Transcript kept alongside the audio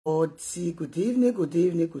Good evening, good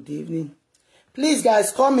evening, good evening. Please,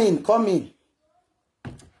 guys, come in, come in.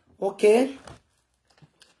 Okay?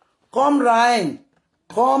 Come, Ryan.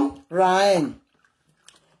 Come, Ryan.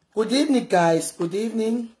 Good evening, guys. Good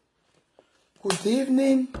evening. Good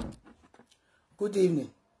evening. Good evening.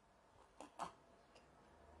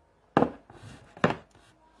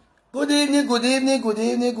 Good evening, good evening, good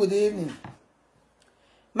evening, good evening.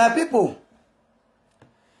 My people,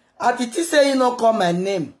 Atiti say you not call my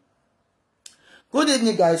name. Good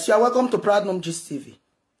evening, guys. You are welcome to Proud Mom Gist TV.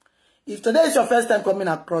 If today is your first time coming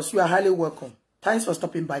across, you are highly welcome. Thanks for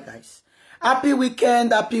stopping by, guys. Happy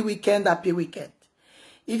weekend, happy weekend, happy weekend.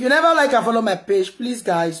 If you never like and follow my page, please,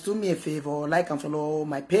 guys, do me a favor. Like and follow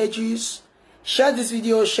my pages. Share this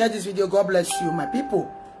video, share this video. God bless you, my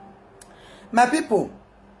people. My people,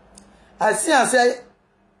 I see and say,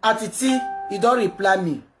 Atiti, he don't reply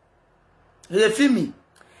me. He feel me.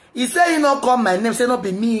 He say he not call my name, say not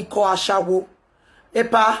be me, call Ashawo.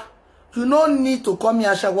 Epa, you don't need to call me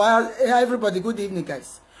Ashawo. Everybody, good evening,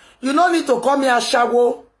 guys. You don't need to call me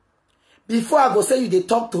Ashawo before I go say you they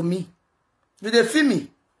talk to me. You they feel me?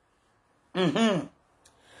 You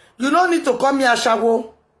don't need to call me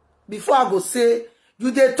Ashawo before I go say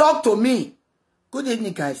you they talk to me. Good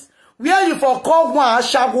evening, guys. Where you for call one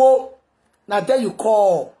Ashawo? Now there you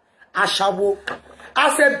call Ashawo.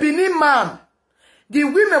 As a Benin man, the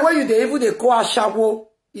women when you they even they call Ashawo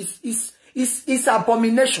is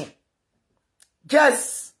abomination.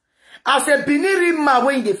 Yes. As a Benin man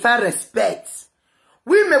when they find respect,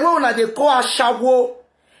 women when they call Ashawo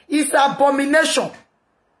is abomination.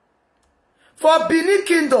 For Benin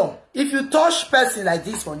Kingdom, if you touch person like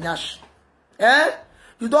this for Nyash,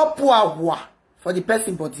 you don't pour agua for the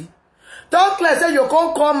person body. Don't like say you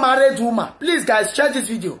can't call married woman. Please, guys, share this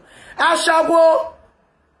video. Ashawo.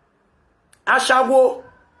 Ashawo.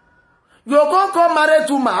 You can't call married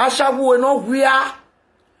woman. Ashawo no where.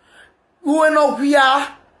 You know where.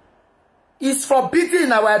 It's forbidden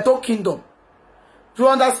in our Edo kingdom. Do you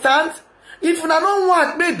understand? If you don't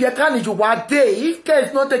want, maybe I can't do one day. If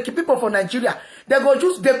case not taking people from Nigeria, they go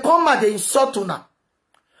just they come and they insult you now.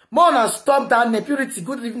 More than stop that nepurity.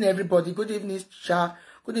 Good evening, everybody. Good evening, Sha.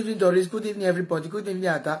 Good evening, Doris. Good evening, everybody. Good evening,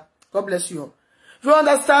 Ada. God bless you all. You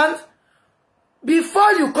understand?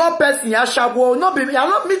 Before you call person Ashawo, no be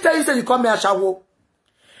not me tell you say you call me Ashawo.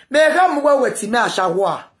 May I come well with me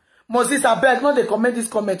Ashawo. Moses, I beg, not they comment this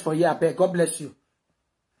comment for you, I beg. God bless you.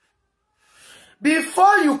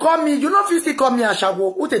 Before you call me, you know if you call me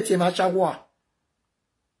Ashawo, who te team Ashawo?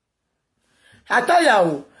 I tell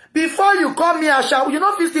you, before you call me Ashawo, you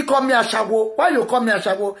know if you call me Ashawo, why you call me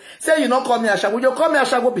Ashawo? Say you not call me Ashawo, you call me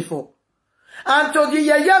Ashawo before. And to the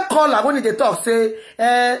yeah caller when they talk, say,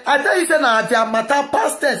 I tell you say now their matter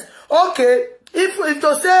past tense. Okay, if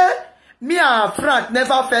to say me and Frank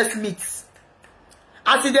never first meet,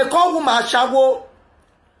 as they call woman Ashawo,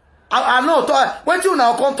 I know when you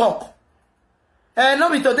now come talk.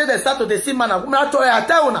 No be today they start to the same man and woman. I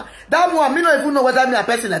tell you now, that one me not even know whether me a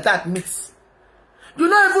person like that meets. You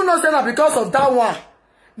don't even know that because of that one.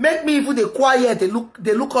 Make me even the quiet, they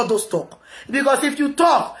look all those talk. Because if you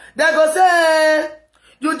talk, they go say,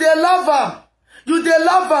 you they love him. You they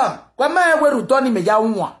love him. When my way to done me ya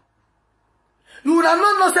unwa. You would have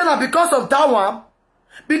not know that because of that one.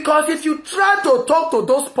 Because if you try to talk to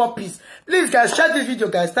those puppies, please guys, share this video,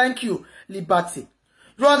 guys. Thank you, Liberty.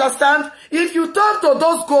 You understand? If you talk to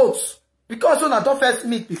those goats, because you don't first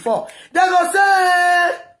meet before, they go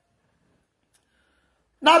say,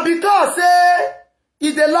 now because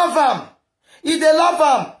if they love him, if they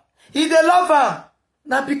love him, if they love him,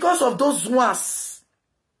 now because of those ones,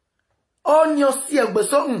 on your seal, but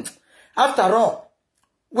so after all,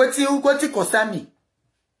 what you concern me?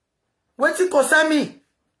 What you concern me?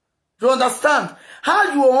 You understand?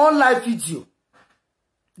 How you on live video?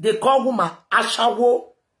 They call woman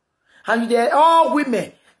Ashawo, and they all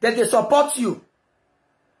women that they support you.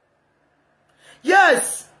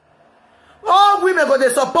 Yes. All women go they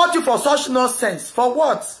support you for such nonsense. For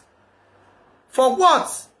what? For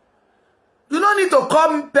what? You don't need to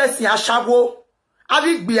call person Ashawo.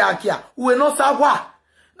 Avik biakia. We no sawa.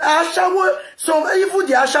 Ashawo. So even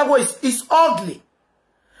the Ashawo is ugly.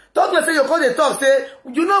 Talk like say you call the talk say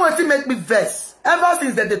you know what it make me vex. Ever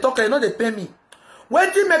since that they talk, you know they pay me.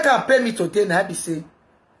 When they make her pay me today, na be say,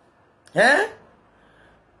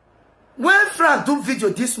 when Frank do video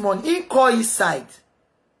this morning, he call his side.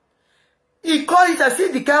 He called it, I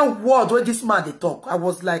see the kind of word where this man they talk. I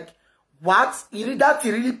was like, what? That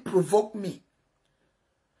really provoked me.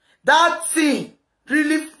 That thing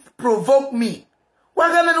really provoked me.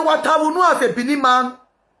 What I will know as a Benin man.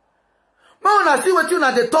 Man, I see what you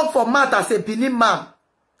know they talk for math as a Benin man.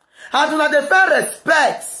 And una dey fair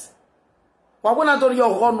respect. Wa wona do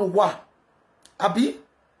your run wa. Abi?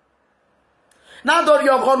 Now do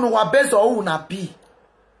your run wa based on una be.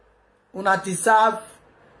 Una deserve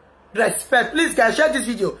respect. Please guys, share this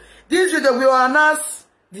video. This video will announce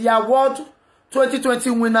the award 2020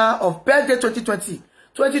 winner of birthday 2020.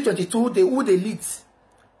 2022, who they lead.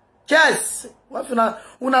 Yes. What una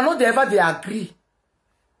know they ever they agree.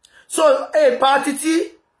 So, hey,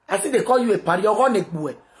 Atiti, I think they call you a party. You're going to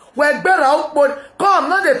go. Well, better out, but come,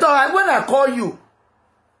 not the talk. When I call you,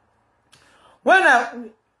 when I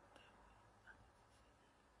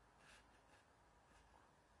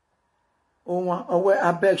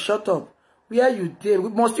beg, shut up. Where you did?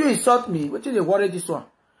 Must you insult me? What did they worry this one?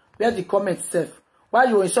 Where the comment safe? Why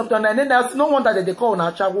you insult me? And then there's no wonder that they call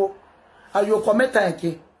on Achago. And you comment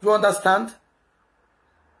again. You understand?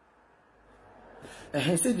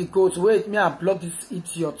 See the goats. Wait, me I block these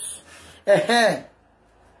idiots.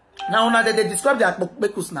 Now they describe their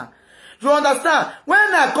bekus now. You understand? When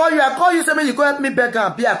I call you, say me you go help me beg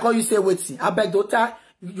and be. I call you say waiting. I beg daughter,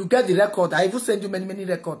 you get the record. I even send you many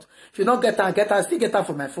records. If you don't get her, still get her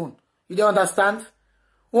from my phone. You don't understand?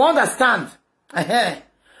 You understand?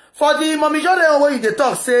 For the momijore when you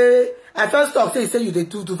talk, say I first talk, say you they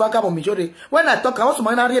do vaga momijore. When I talk, I want to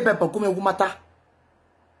mind real pepper come mata.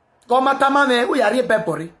 Go mata mane, we are real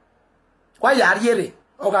pepper. Why you are here?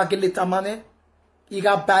 Oga geleta mane. You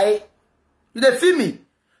got buy. You dey feel me?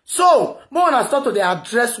 So, more on start to the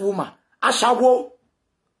address woman. Ashawo.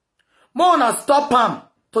 More on stop him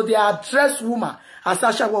to the address woman. As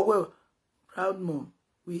Ashawo, well, proud mom,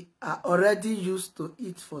 we are already used to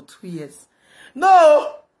it for 2 years.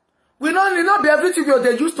 No, we not be everything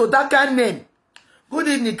they used to that kind of name. Good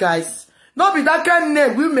evening, guys. Not be that kind of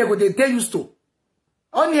name we make what they used to.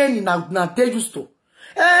 Only any na they used to.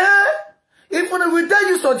 If we they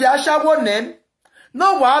used to the Ashawo name,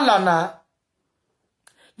 no wahala na.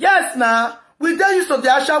 Yes na, we dey used to the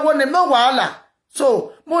Ashawo name, no wahala.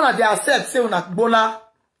 So, more na they accept say una bola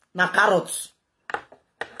na carrots.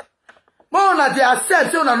 More na they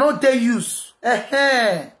accept say una no dey use.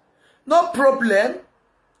 No problem.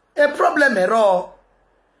 A problem error.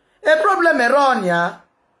 A problem error nya.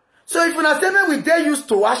 So if una say me we dey used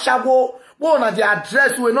to Ashawo, more na the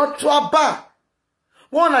address we not trouble.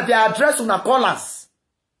 More na the address una call us.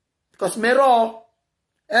 Because mirror.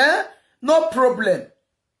 No problem.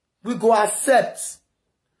 We go accept.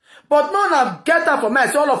 But no na get up for me. I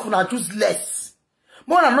say all of you na choose less.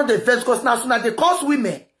 More than not the first because now soon they cost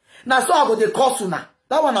women. Now so I go they cost una.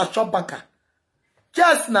 That one a shop banker.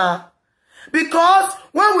 Just now. Because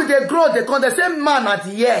when we they grow, they come the same man at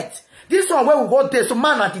the head. This one where we go there, so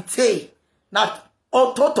man at the tail. Not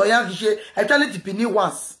all total young I tell it the Bini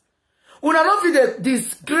once. Una not feel the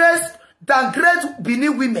disgrace than great Bini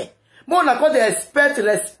women. More than what they expect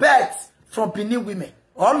respect from Bini women.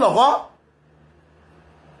 All logo.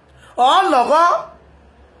 All logo.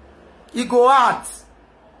 You go out.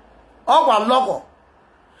 All one logo.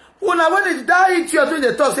 Una when it die it you doing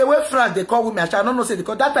the talk say where France they call women. I shall not know say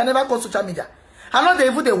because that I never go social media. I know they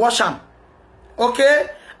even they wash them. Okay?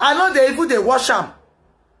 I know they even they wash them.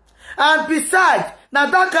 And besides,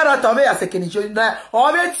 now that character me as a kenijo na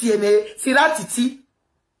ove tiene siratiti.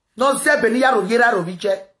 Non se benia roviera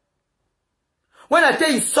roviche. When I tell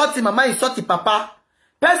you insulting mama, insulting papa,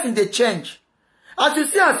 person they change. As you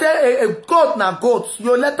see I say a goat na goat,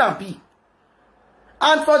 you let them be.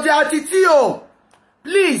 And for the Atiti,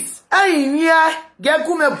 please, get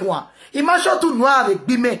gume bois. Imagine to noir avec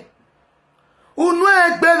bime. Ou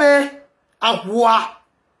noir bime a bois.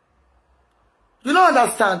 You don't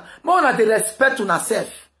understand? More than the respect to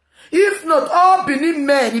yourself. If not, all beneath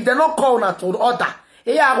men, if they not call on to order,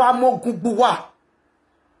 more gugbuwa.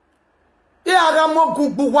 More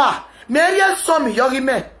gugbuwa. May some yogi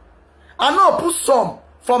men. I know put some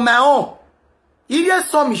for my own. If you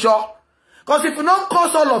some your, because if you don't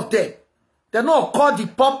cause all of them, they not call the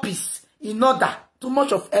puppies in order. Too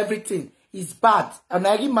much of everything is bad. And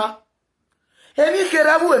I give ma. Hey, me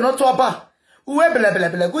kerabu and not to aba. Uwe bele bele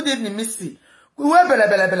bele. Good evening, Missy. Uwe bele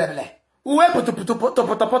bele bele bele. Uwe poto poto poto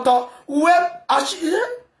poto poto. Uwe ashi.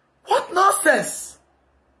 What nonsense?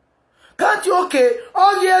 Can't you okay?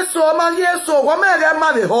 Oh yes, so man, yes, so. What may I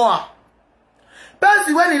marry hoa?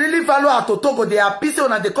 Person when he really follow at Togo, they are pissing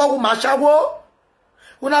on the call Mashawo.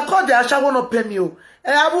 When I call the Ashawo no pay me.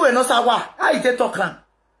 Abu no sawa. I ite talking.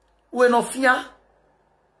 We no fear.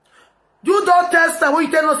 You don't test that when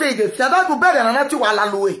you tell no say the fear. That go better than that you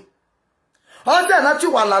walalue. All that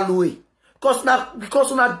you walalue.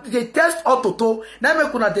 Because now they test autoto. Now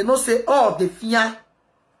me kuna they no say oh the fear.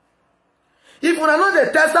 If una know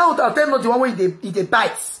the test out, I'll tell no the one way they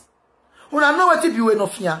bites. Una know what if you no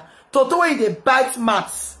fear. Toto when they bite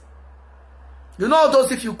mats. You know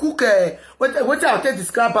those if you cook what I'll take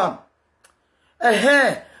describe them.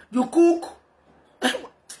 You cook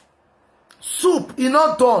soup, you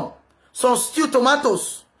not done. Some stew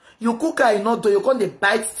tomatoes. You cook you not done. You can't they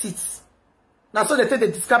bite teeth. Now so they take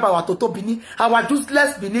they describe our Toto bini, our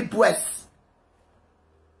useless bini breast.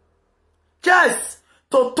 Yes,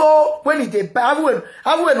 Toto when they bite,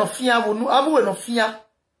 no fear.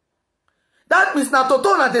 That means now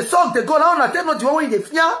Toto na the song they go now na tell not the one when they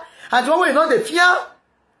fear, and the one when not they fear.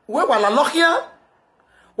 Where wala lokia?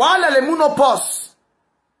 Wala le monopause.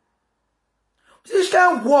 This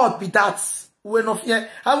kind word be that we no fear.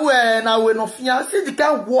 We no fear. See the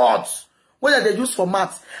kind words whether they use for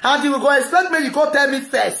maths. And you will go expect me you go tell me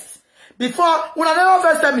first. Before una never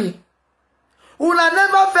first tell me. Una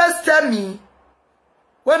never first tell me.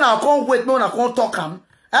 When I come wait me, when I come talk am.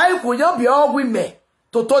 I will be all women.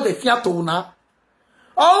 Toto de fear to una.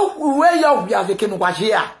 Oh, where you be avec nous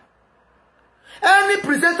here. Any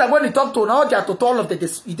presenter when you talk to now, they are to all of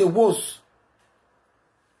the woes.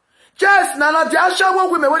 Yes, now they are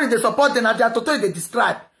sure women when they support them, they are totally they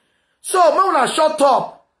describe. So, Mona shut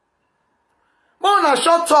up. Mona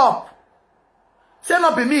shut up. Say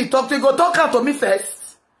not be me, talk to you, go talk out to me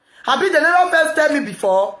first. I be they never first tell me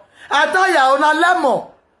before. I tell ya on a lemon.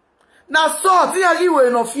 Now so, see you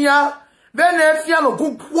no fear. When they fear no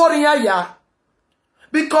good warrior ya.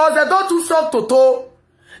 Because they don't do so Toto.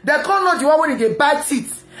 They can't know the one when they bite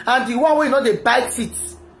it. And the one when they bite it.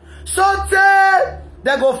 So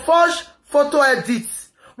they go forge photo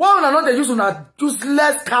edits. Why would not they use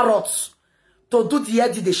useless carrots to do the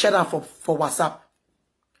edit they share for WhatsApp?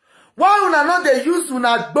 Why would not they use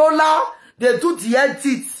bola they do the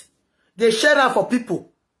edit they share for people?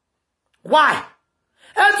 Why?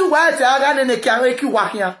 And to why they are going to carry you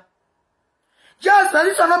yes, now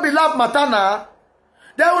this will not be love matana.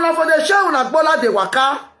 They will for the share bola de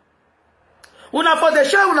waka. Una for the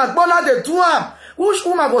share bola de do am. Which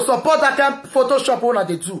woman go support that kind of Photoshop una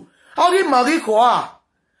they do? How you marry koa?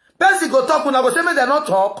 Person go talk una go say me they not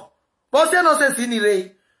talk. But say no sense in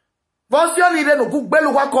ire. But say ni ire no cook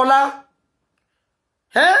belu wa kola.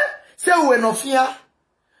 Say we no fear.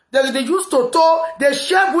 They use Toto. They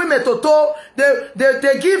share women Toto.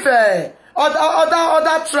 They give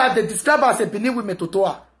other tribe. They describe as a Benin women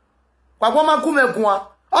Toto. Wagoma kume kwa.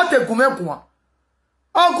 Ote kume kwa.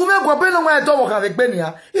 Oh kume kwa beno mwa eto waka avec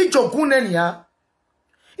benia. Icho kune niya.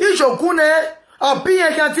 Icho kune.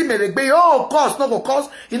 Being can't make me. Oh, cost no go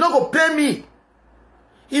cost. You no go pay me.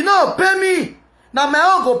 You no pay me. Now my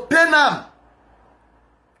own go pay them.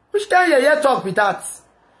 Which time you hear talk with that?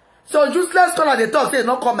 So useless color they talk say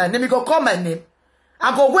no call my name. You go call my name.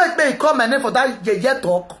 I go wait me call my name for that you hear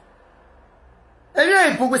talk. And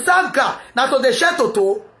yeah, but with Sanka now to the share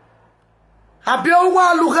Toto. Happy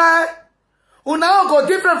owa luga. Una go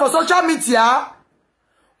different for social media.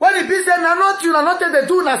 When the be say na not you na not they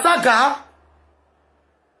do na Sanka.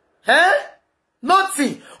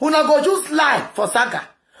 Nothing. Una go just lie for saga.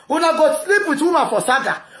 Una go sleep with woman for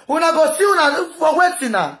saga. Una go see una for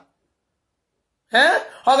waiting na.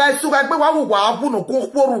 Oga isuga gbe wa abu no go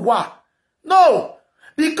kworu wa. No.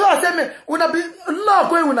 Because una be no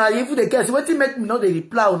going una if they guess wetin make me no dey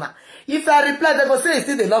reply una. If I reply they go say you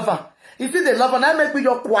still the lover. You still the lover now make me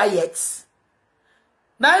just quiet.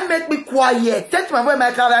 Now make me quiet. Take my boy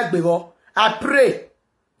my car gbero. I pray.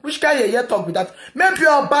 Which can you hear talk with that? Maybe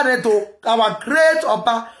Oba Neto, our great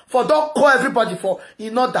Oba, for don't call everybody for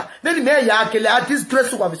in order. Then the mayor are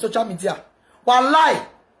disgraceful of social media. One lie.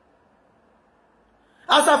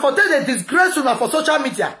 As I for the disgraceful for social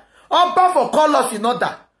media, Oba for call us in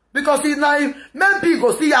order. Because he's now maybe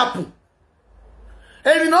go see Apple.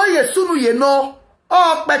 And you know ye sunu ye know.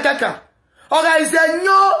 Oh Bekaka. Okay, is a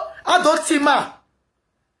no adotima.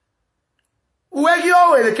 Where you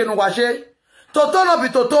are can wash it? Toto no be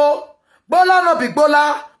Toto, Bola no be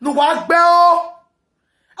Bola, no wag beo.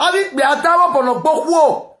 Abi be adawo bono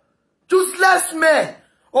gbokwo. Useless men.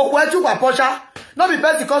 Okweju wa posha. No be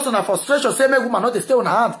best because una frustration say make woman not stay on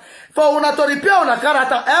her hand. For una to repair una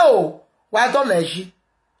character. Why don't leji?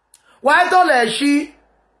 Why don't leji?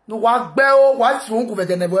 No wag beo, what sungu ve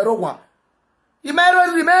denebero wa. You may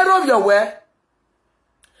rob your way.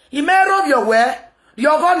 You may rob your way.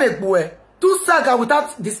 You're gonna boy. Do saga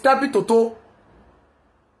without disturbing Toto.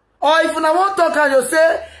 Or if you want to talk and you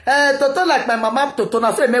say, Toto like my mama, Toto,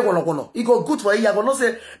 now say, make one. It go good for you. I go not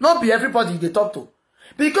say, not be everybody they talk to.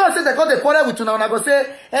 Because say they got the quarrel with you now, and I go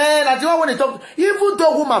say, that's the one when they talk. Even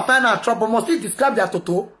though woman find out trouble, must still describe their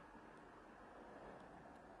Toto.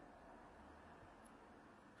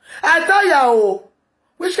 I tell you,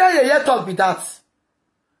 which can you hear talk with that?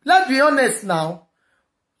 Let's be honest now.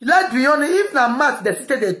 Let's be honest, if na math they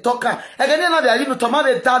sit they talk again now they you to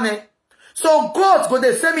have done. So God go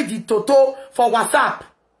they send me the toto for WhatsApp.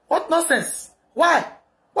 What nonsense? Why?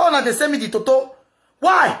 Why not they send me the toto?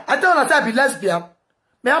 Why? I don't understand I be lesbian.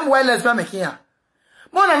 Me I'm well lesbian me here.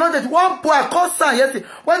 More than know that one boy call son yesterday.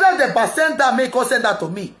 Whether the send that may call send that to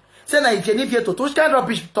me. Say na if you need here to which kind of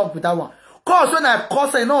rubbish talk with that one. Cause when I call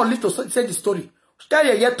say no only to say the story. Which kind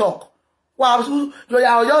of here talk? Wow,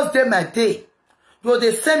 I'll just day my day. You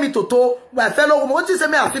they send me to my fellow woman. What you say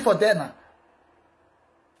me I see for there now?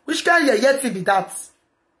 Which kind of yet be that?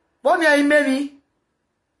 One year me.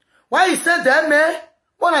 Why you send them me?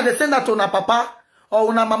 One are they send that to na papa or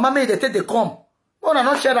una mama me they take they come. One are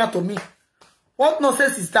not share that to me. What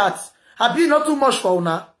nonsense is that? I be not too much for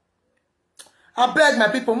una. I beg my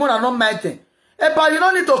people, more than not minding. Hey, but you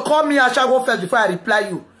don't need to call me. I shall go first before I reply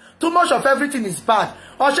you. Too much of everything is bad.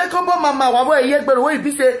 Or check up on mama. Why you but when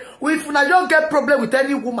you say, if you don't get problem with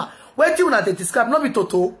any woman, wait till you describe. Not be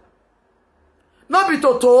toto. Not be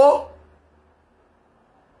toto.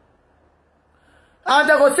 And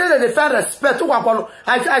they go say that they find respect.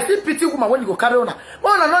 I see pity woman when you go carry on.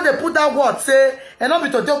 Well, I know they put that word say, and not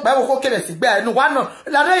be to joke by what can say. No one, no.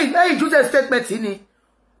 They use a statement in it.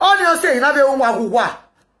 All you say, you have your own wah.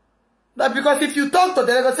 That because if you talk to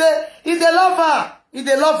them, they go say, if they love her, if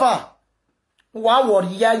they love her. Why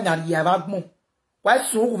worry ya bagmo? Why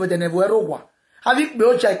so over the never have it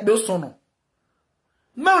no check no sono?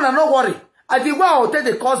 Men no worry. I think wow, take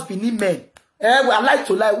the cause beneath men. I like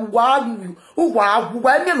to like why me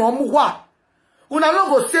no mu wa. Una no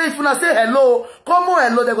go say if una say hello, come on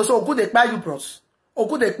hello, they go say, oh good they buy you bros. Oh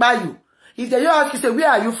good they buy you. If they ask you say where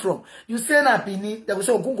are you from? You say na Benin, they go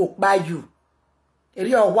say oh good go buy you.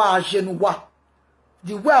 Area wa jenu wa.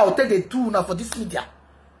 The way I'll take the two now for this media.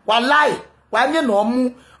 Walai. Why me no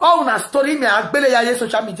mu? Oh una story me agbele ya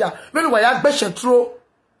social media. Me no wa ya gbe shetro.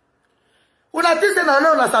 Una think say na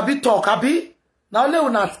una sabi talk abi? Now let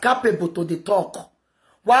una capable to the talk.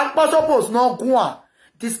 One suppose no go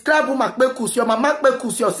describe who makbekus, your mama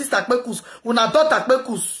makbekus, your sister makbekus, una daughter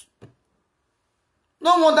makbekus.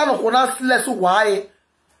 No wonder no kona lesu why.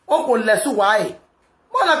 O ko lesu why.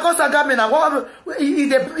 More na cause agame na what he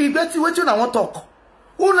bet what you na want talk.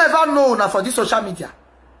 Who never know na for this social media.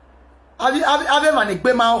 Have man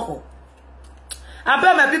gbe ma oko. I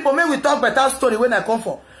bet my people make we talk better story when I come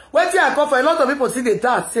for. When I come for a lot of people see the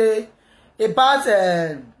that say about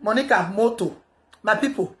Monica Moto, my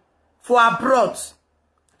people, for abroad.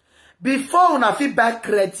 Before una fit buy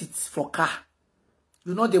credits for car,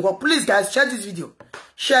 you know they work. Please, guys, share this video.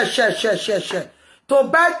 Share. To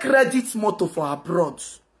buy credit motor for abroad,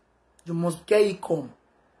 you must get income.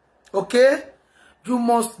 Okay? You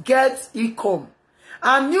must get income.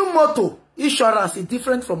 And new motor insurance is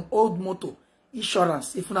different from old motor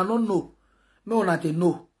insurance. If una don't know, me una they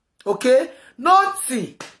know. Okay?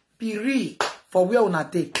 Nothing be real for where una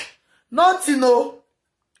take. Nothing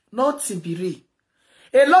be real.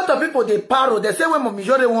 A lot of people they paro. They say when Mommy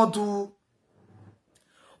Jore want to,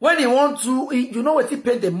 when he want to, you know what he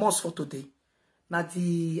paid the most for today? Now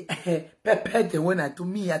the pepper the when I do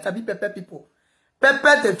me, I tell me pepper people.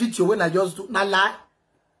 Pepper the video when I just do na lie.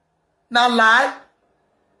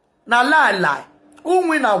 Who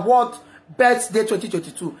win award birthday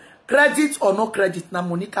 2022? Credit or no credit? Na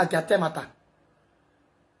Monica Gatemata.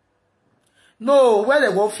 No, where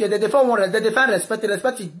they go fear, they defend respect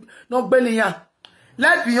is not belly.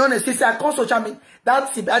 Let's be honest, since I come social media,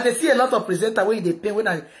 that's it. I see a lot of presenters when they pay when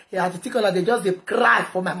I have to take they just they cry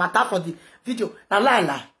for my matter for the video. Now lie.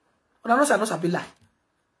 And I know be lie.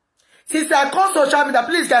 Since I come social media,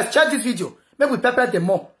 please guys check this video. Maybe we pepper them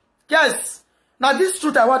more. Yes. Now this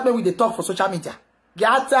truth I want maybe they talk for social media.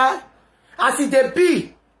 Gata, as it they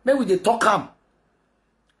be, maybe they talk am.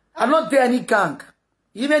 I'm not there any gang.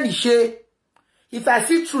 Even if I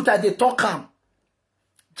see truth I they talk am.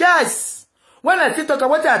 Yes. When I see talk,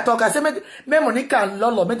 what I talk, I say, me Monica and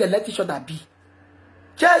Lolo, may they let each other be.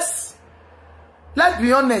 Yes. Let's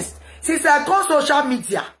be honest. Since I come social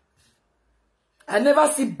media, I never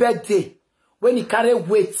see birthday when he carry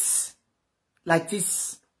weights like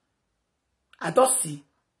this. I don't see.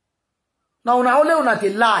 Now, only una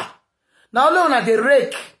they lie. Now, only una they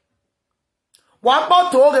rake.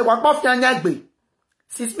 Wakpa toge, wakpa fianyagbe.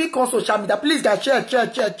 Since me come social media, please guys,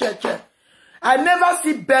 share. I never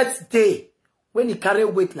see birthday when he carry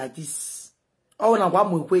weight like this. Oh, now one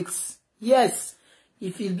more weights. Yes.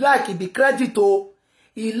 If he like, he be credit to.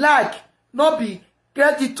 He like, not be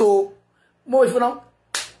credit to. More if you know,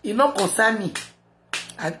 he not concern me.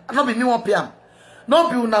 I not be me one pay him. Not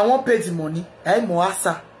be una one pay the money. I more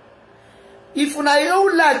If una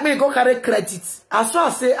you like me go carry credit, as well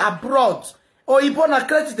as say abroad, Oyibo na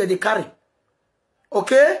credit that they carry.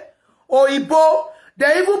 Okay? Oyibo,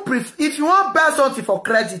 they even if you want buy something for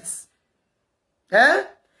credit,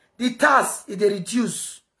 the tax is they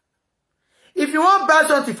reduce. If you want buy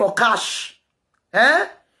something for cash,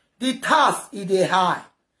 the tax is they high.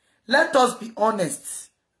 Let us be honest.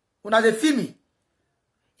 Una dey feel me?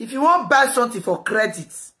 If you want buy something for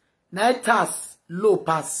credit, na tax low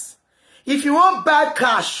pass. If you want buy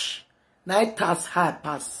cash, na tax high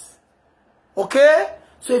pass. Okay?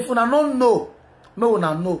 So if una don't know, no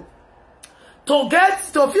una know. To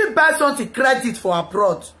fit buy something credit for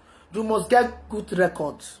abroad, you must get good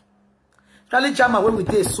records. Charlie Jama, when we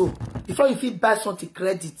did so, before you fit buy something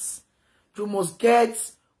credit, you must get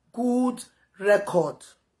good record.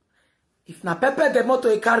 If na pepper the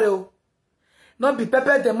motor e carry o, not be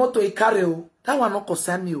pepper the motor e carry o, that one not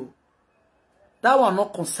concern me o. That one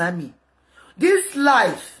not concern me. This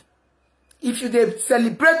life, if you dey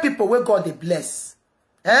celebrate people where God they bless,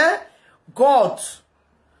 God,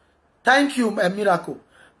 thank you, a miracle.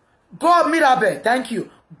 God, miracle, thank you.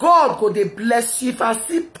 God go they bless you. If I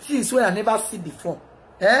see things where I never see before,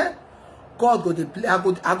 God go they bless.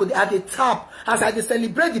 I go at the top as I dey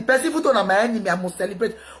celebrate the person who don't my enemy. I must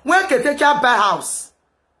celebrate. When can take care buy house,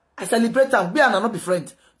 I celebrate them. We are not be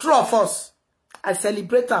friends. True of us, I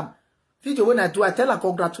celebrate them. Video when I do, I tell her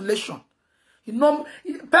congratulations. You know,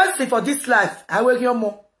 person for this life, I will hear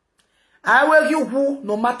more. I will hear who,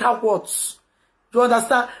 no matter what. You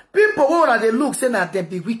understand? People who are they look say that they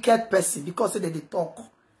be wicked person because they talk.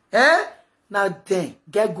 Now then,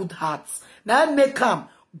 get good hearts. Now make them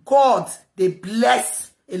God, they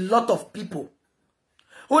bless a lot of people.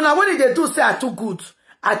 Now when they do say I too good,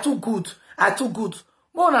 I too good, I too good.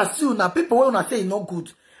 More na see now people when I say no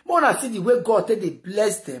good. More na see the way God they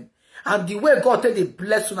bless them. And the way God they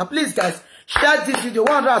bless you. Now please guys, share this video.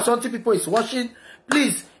 120 people is watching.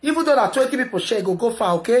 Please, even though that 20 people share, go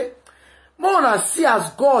far, okay? More na see as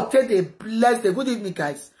God they bless the good evening,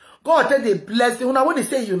 guys. God they bless you. When they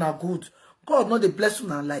say you're not good, God not they bless you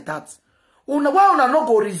now like that. Why una not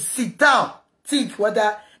go sit down, think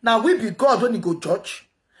whether now we be God when he go judge.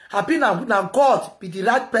 Happy now God be the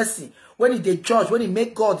right person when he they judge, when he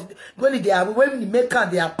make God, when he make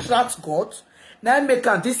and they attract God. Now make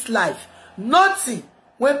and this life nothing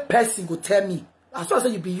when person go tell me as long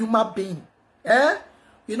as you be human being,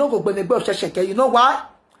 you know go you know why?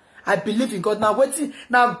 I believe in God. Now waiting.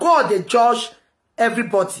 Now God they judge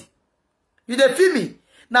everybody. You they feel me?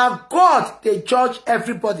 Now God they judge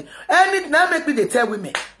everybody. Anything now make me they tell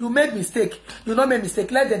women, you make mistake, you not make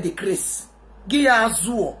mistake, let them decrease. Give ya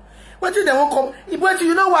zuo. What if they won't come? But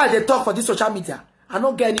you know why they talk for this social media? I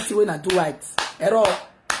don't get anything when I do right. At all.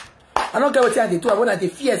 I don't get what they do when they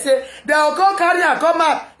fear. Say they'll go carry and come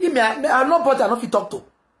out. I'm not bother, I don't fit talk to.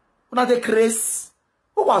 When they craze.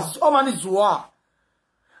 Who was man is war?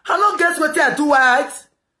 I don't guess what I do right.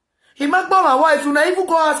 He might buy my wife. You even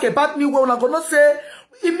go ask about me when I go not say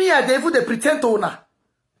me I even they pretend to owner.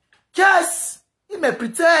 Yes, he may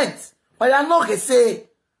pretend, but I'm not gonna say.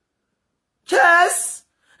 Yes,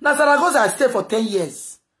 now Zaragoza I stay for 10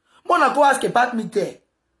 years. Mona go ask about me there.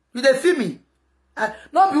 You they feel me?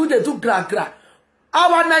 Not be who they do gra.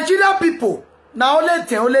 Our Nigerian people now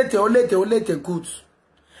only good.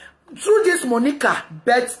 Through this Monica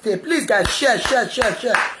birthday, please guys share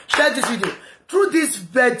this video. Through this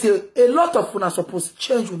birthday, a lot of una supposed to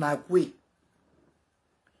change una way.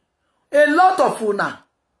 A lot of una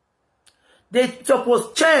they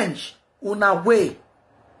supposed change una way.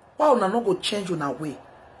 Why una not go change una way?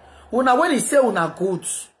 Una when he say una good,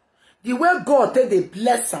 the way God take they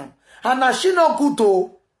bless am. And now she not good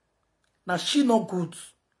though. Now she not good.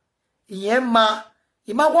 Ima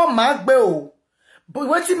want mark bell. But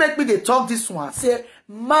when she make me they talk this one, say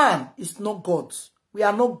man is not God. We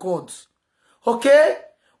are not God. Okay?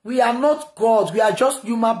 We are not God. We are just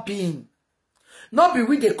human being. Not be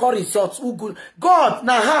we they call results. Who good? God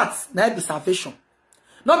na heart na be salvation.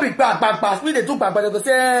 Not be bag. We they do bag, they go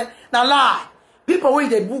say na lie. People when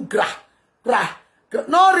they move gra.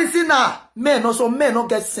 No reason now. Men also men don't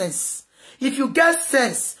get sense. If you get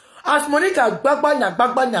sense, as Monica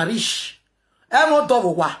bagbanya rich, no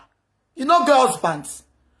double wa. You know get husbands.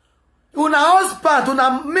 Una husband,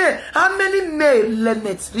 una men. How many male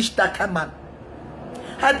limits reach that kind man?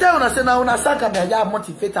 I tell una say now una saka me ya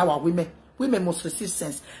motivate our women. Women must receive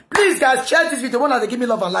sense. Please guys, share this video. One they give me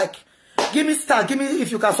love and like. Give me star. Give me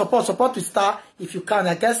if you can support with star. If you can,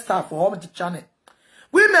 I get star for all the channel.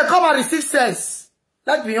 Women come and receive sense.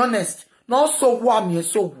 Let's be honest. Not so warm and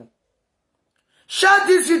so woo. Share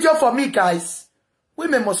this video for me, guys.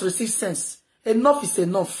 Women must receive sense. Enough is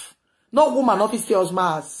enough. No woman, not is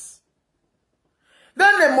husband.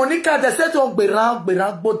 Then the Monica, they said, oh,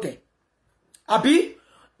 berang, bote. Abi,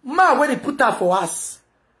 ma, when he put her for us,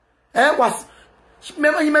 was,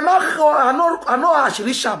 I know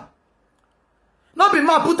actually sham. Not be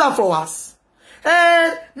ma put her for us.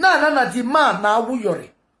 Na, the man, na, who yore.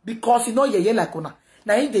 Because you know, ye like una.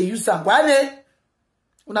 Now, they use them. Why,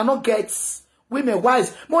 una not gets women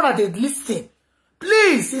wise. More than they listen.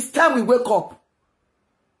 Please, it's time we wake up.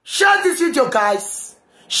 Share this video, guys.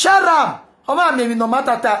 Share them. No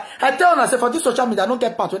matter that. I tell myself for this social media, I don't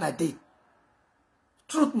get part when I did.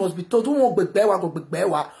 Truth must be told. Who won't be bewa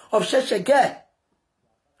of sheshe get.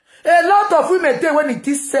 A lot of women there when it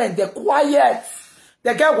is sent, they're quiet.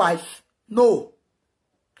 They get wife? No.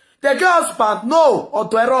 They get husband? No. Or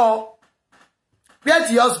to where's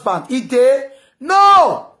the husband? Ide?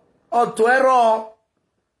 No. Or to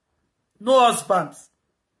no husband.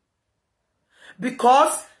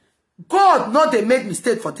 Because God not they make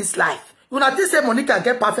mistake for this life. You know this say Monica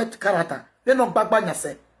get perfect character. They not back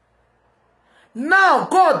say. Now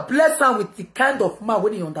God bless her with the kind of man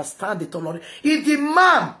when he understand the tolerance. If the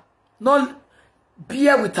man not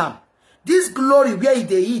bear with him, this glory where he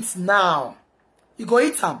they eat now, he go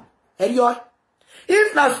eat him.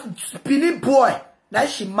 If not spinning boy, now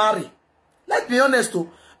she marry. Let's be honest too.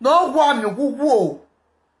 No one who.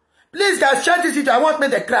 Please guys, share this video. I want me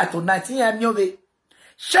to cry tonight.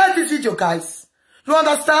 Share this video, guys. You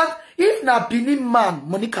understand? If na Benin man,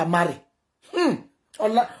 Monica marry. If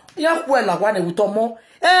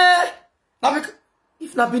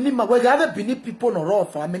na Benin man, well, they have Benin people no raw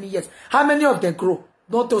for how many years? How many of them grow?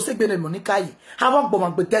 Don't to say Benin Monica. I want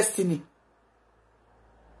bomb be destiny.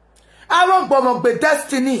 I want bomb be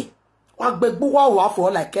destiny. What be buwa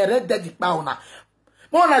for like a red dead pauna.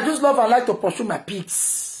 More I just love and like to pursue my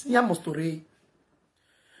pigs. Yeah, must to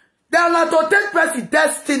they are not to take place in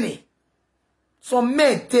destiny. Some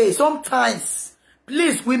men take, sometimes.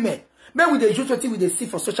 Please, women. Men with the usual thing with the see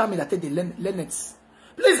for social media, take the learn it.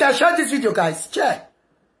 Please, guys, share this video, guys. Check.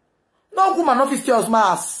 No woman not still husband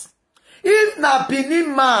ass. If na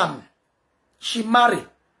Benin man, she marry.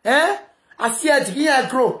 I see her here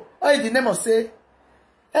grow. What is the name of say?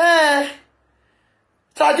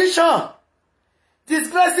 Tradition.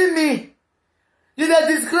 Disgracing me. You dey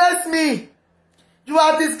disgrace me. You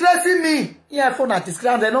are disgracing me. Yeah, for not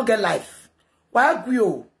disgrace, they don't get life. Why agree?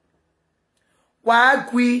 Why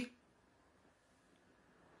agree?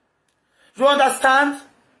 You understand?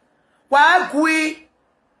 Why agree?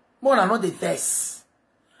 More than not the verse.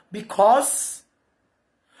 Because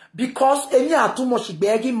any are too much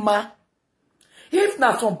begging ma. If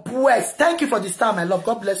not some boys, thank you for this time, my love.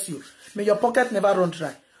 God bless you. May your pocket never run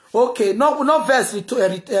dry. Okay, no verse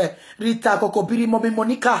Rita Kokobiri Mobi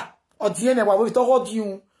Monica. Or DNA, what we talk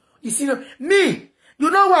you. You see me. You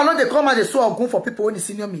know why I know they come and they so good for people when they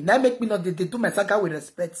senior me. Now make me not they do my saga with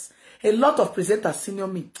respect. A lot of presenters senior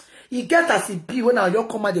me. You get as it be when I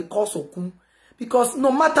come and they call so good. Because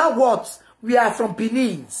no matter what, we are from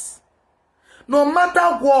Benin's. No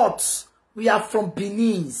matter what, we are from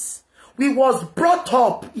Benin's. We was brought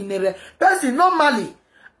up in a person normally,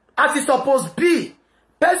 as it's supposed to be.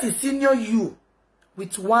 Person senior you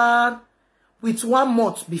with one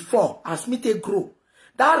month before as me take grow.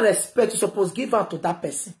 That respect you supposed give her to that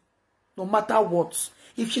person. No matter what.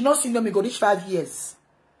 If she not senior me go reach 5 years.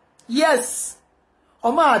 Yes.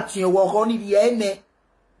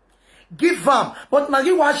 Give them. But now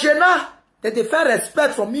you want that they fair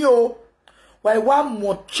respect from you. Why one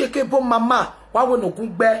more checkable mama? Why we no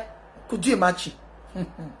good bear? Could you imagine?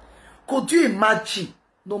 Could you imagine?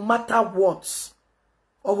 No matter what.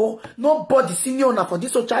 Oh, nobody senior now for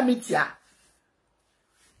this social media.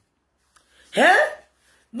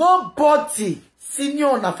 Nobody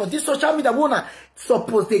senior now for this social media. Wanna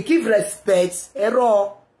suppose they give respect.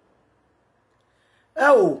 Error.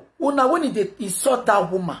 Oh, when they insult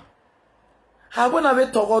that woman. How when I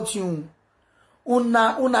talk about you?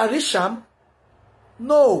 Una risham?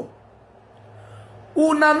 No.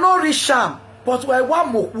 Una no risham. But why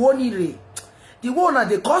one more one the one that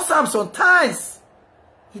they cause them sometimes.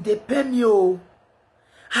 He depend you.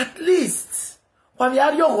 At least when we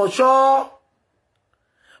are your show.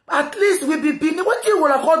 At least we be Bini. What you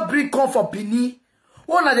will call bring come for Bini?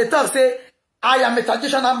 One at the top say, I am a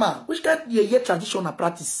traditional man. Which kind of traditional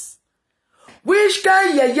practice? Which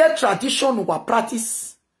kind of tradition we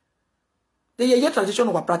practice? The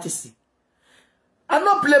tradition we practice. I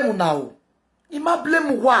not blame you now. I not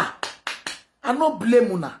blame you. I not blame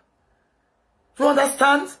you now. You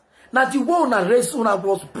understand? Now the way una race una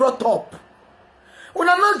was brought up.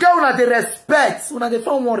 Una not get una the respect. Una the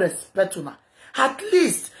found one respect una. At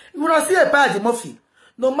least, you wanna see a bad Murphy.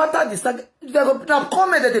 No matter the saga, they go now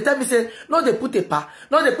comment that they tell me say, no, they put a pa,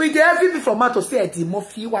 no, they put the every from out to say the more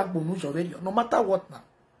fee work bonus already. No matter what now.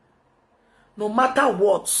 No matter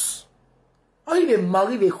what. Or even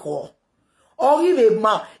marry the whore. Or even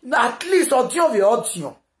at least audio of your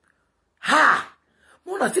audio. Ha!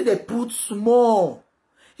 Wanna say they put small.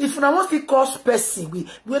 If you want to cost person,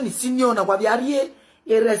 when it's senior na we are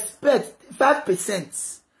a respect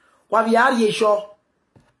 5%. We are sure.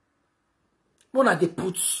 Mona they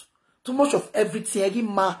put too much of everything.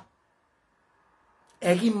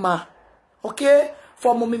 Egima. Okay?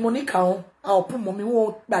 For mommy Monica, I'll put mommy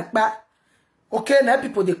won't back. Okay, now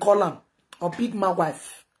people they call him or big my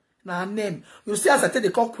wife. Now name. You see as I tell they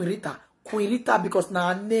call Quirita. Quirita because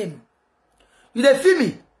now name. You they feel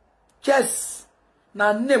me? Yes.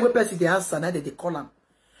 Now name where person the answer now they call him.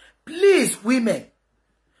 Please, women.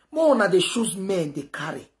 More na the shoes men they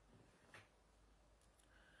carry.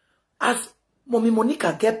 As mommy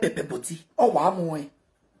Monica get pepe body. Oh wow moe.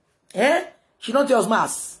 She not just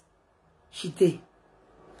mass. She did.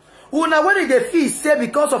 Una when they feel say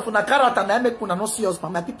because of una character na make una no serious for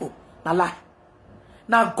my people. Na lie.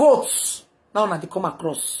 Na goats. Now na they come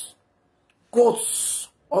across. Goats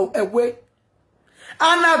or away.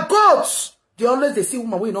 And na goats. They always they see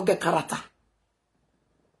woman wey no get character.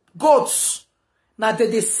 Goats. Now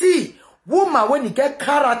they see woman when he get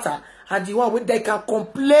character and the one when they can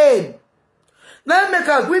complain. Now make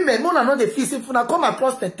us women more know the feel if una come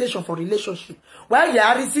across temptation for relationship. While you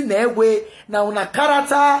are in their way, now una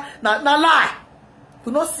character, na lie.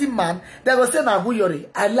 You not see man, they go say na wuyore.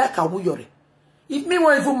 I like a wuyore. If me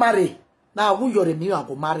want to marry, na wuyore me I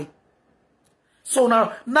go marry. So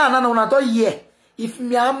now una don't hear. If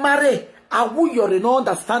me I marry, a wuyore no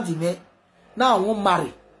understand me. Now I won't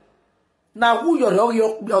marry. Now wuyore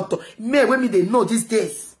your me when me they know these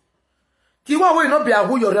days. The one will not be a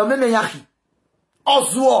wuyore me yaki.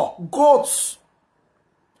 Oswald, goats.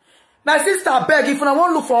 My sister beg, if I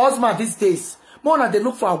want to look for husband these days, more than they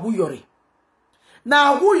look for a wuyore.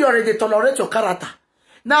 Now wuyore they tolerate your character.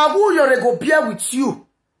 Now wuyore go bear with you.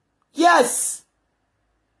 Yes.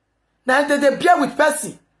 Now they bear with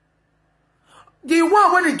person. The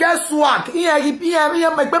one when he gets swag, here,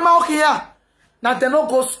 my grandma here. Now they don't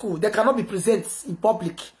go school, they cannot be present in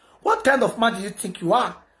public. What kind of man do you think you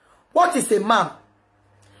are? What is a man?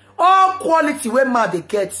 All quality where man they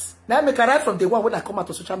get. Now I make a right from the one when I come out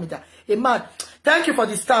to social media. A man, thank you for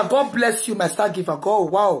the star. God bless you, my star giver.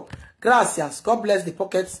 God, wow. Gracias. God bless the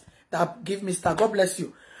pockets that give me star. God bless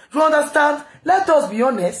you. You understand? Let us be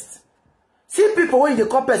honest. See people when they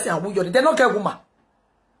call person and wuyori, they don't get woman.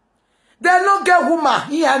 They don't get woman.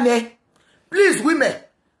 Here, please, women.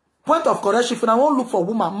 Point of correction. If I won't look for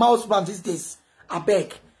woman, mouse band these days, I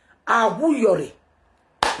beg. A wuyori.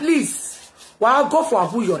 Please. Why go for a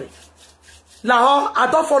wuyori? Now,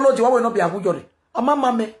 I don't follow the one will not be a wuyori. Oh,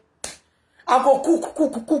 mama me. I go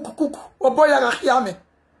cook. Oh boy, I hear me.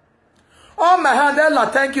 Oh, my hand,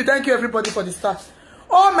 Ella, thank you everybody for the stuff.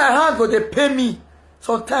 Oh, my hand go they pay me.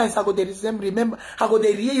 Sometimes I go they remember. I go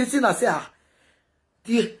they you see and say,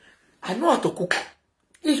 I know how to cook.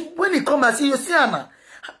 When he come and see you see Anna,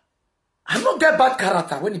 I don't get bad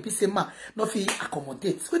character when he be say man, no fee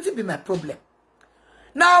accommodate. What will be my problem?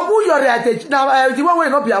 Now wuyori now the one will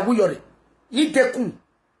not be a wuyori. He tekun.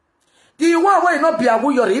 The one will not be a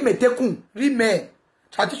wuyori. He may tekun. Remain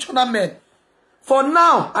traditional men. For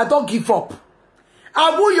now, I don't give up.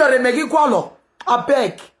 A wuyori megi kwalo. I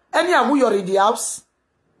beg. Any a wuyori in the house.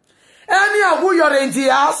 Any a wuyori in the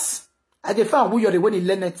house. I define wuyori when he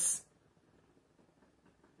learn it.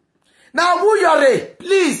 Now wuyori,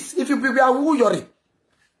 please, if you be a wuyori,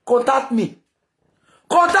 contact me.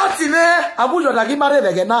 Contact me, abu yo lagi mare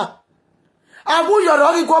vege na. Abu yo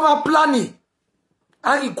lagi kwa ma plani.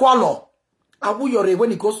 Angi kwalo. Abu yo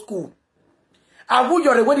when he go school. Abu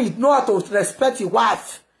yo when he know how to respect his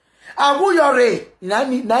wife. Abu yo na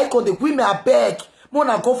iko the women a beg.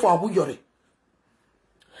 Mona go for abu yo.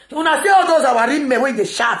 Una see all those our men when they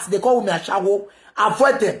shout, they call me a shawo.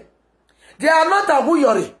 Avoid them. They are not abu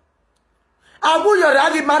yo. Abu yo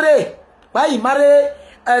agi mare. Why he marry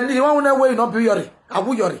and the one who way not be yori.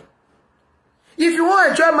 Abu yori. If you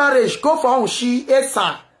want to enjoy marriage, go for Onshi,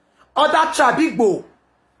 Esa, other Chabigbo.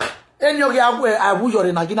 Enyogi Abu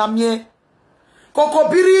yori nagina mie.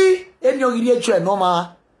 Kokobiri, enyogi enjoy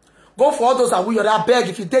normal. Go for all those Abu yori. I beg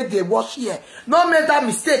if you take the wash here. No make that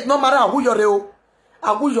mistake. No matter Abu yori.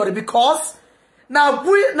 Abu yori because now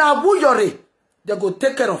Abu yori, they go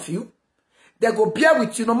take care of you. They go bear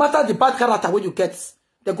with you no matter the bad character when you get.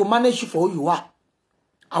 They go manage you for who you are.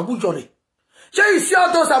 Abu yori. So you see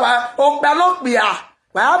all those about Okbalokbia.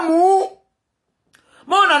 Where move?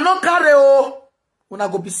 Mona no carry o. When I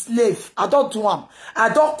go be slave, I don't do them. I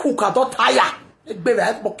don't cook, I don't tire. Baby,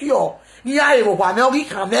 I book you. Yeah, you want me to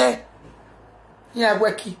come there. Yeah,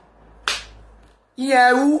 worky.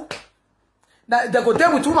 Yeah, who? Now they go there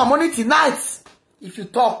with my money tonight. If you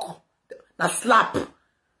talk, now slap.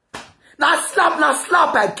 Now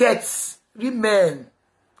slap I get. Real men.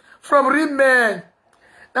 From real men.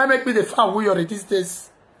 Now make me the fan warrior these days.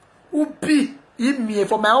 Who be in me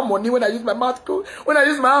for my own money when I use my mouth cook? When I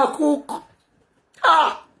use my hand cook.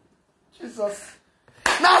 Ah! Jesus.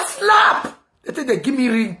 Now slap! They think they give me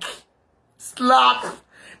ring. Slap.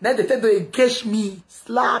 Then they think they engage me.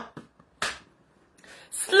 Slap.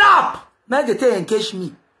 Slap. Now they think they engage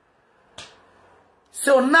me.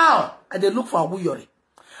 So now, they look for Abuyore.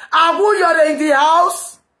 Abuyore in the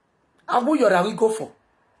house. Abuyore we go for.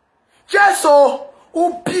 Yes, so,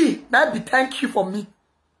 Ubi, now be thank you for me.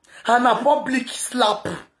 And a public slap.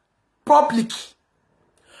 Public.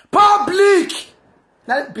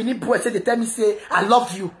 Now, Benin boy said, they tell me, say, I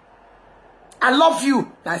love you. I love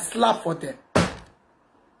you. I slap for them.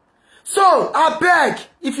 So, I beg,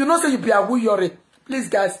 if you know say you be Abuyore, please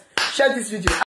guys, share this video.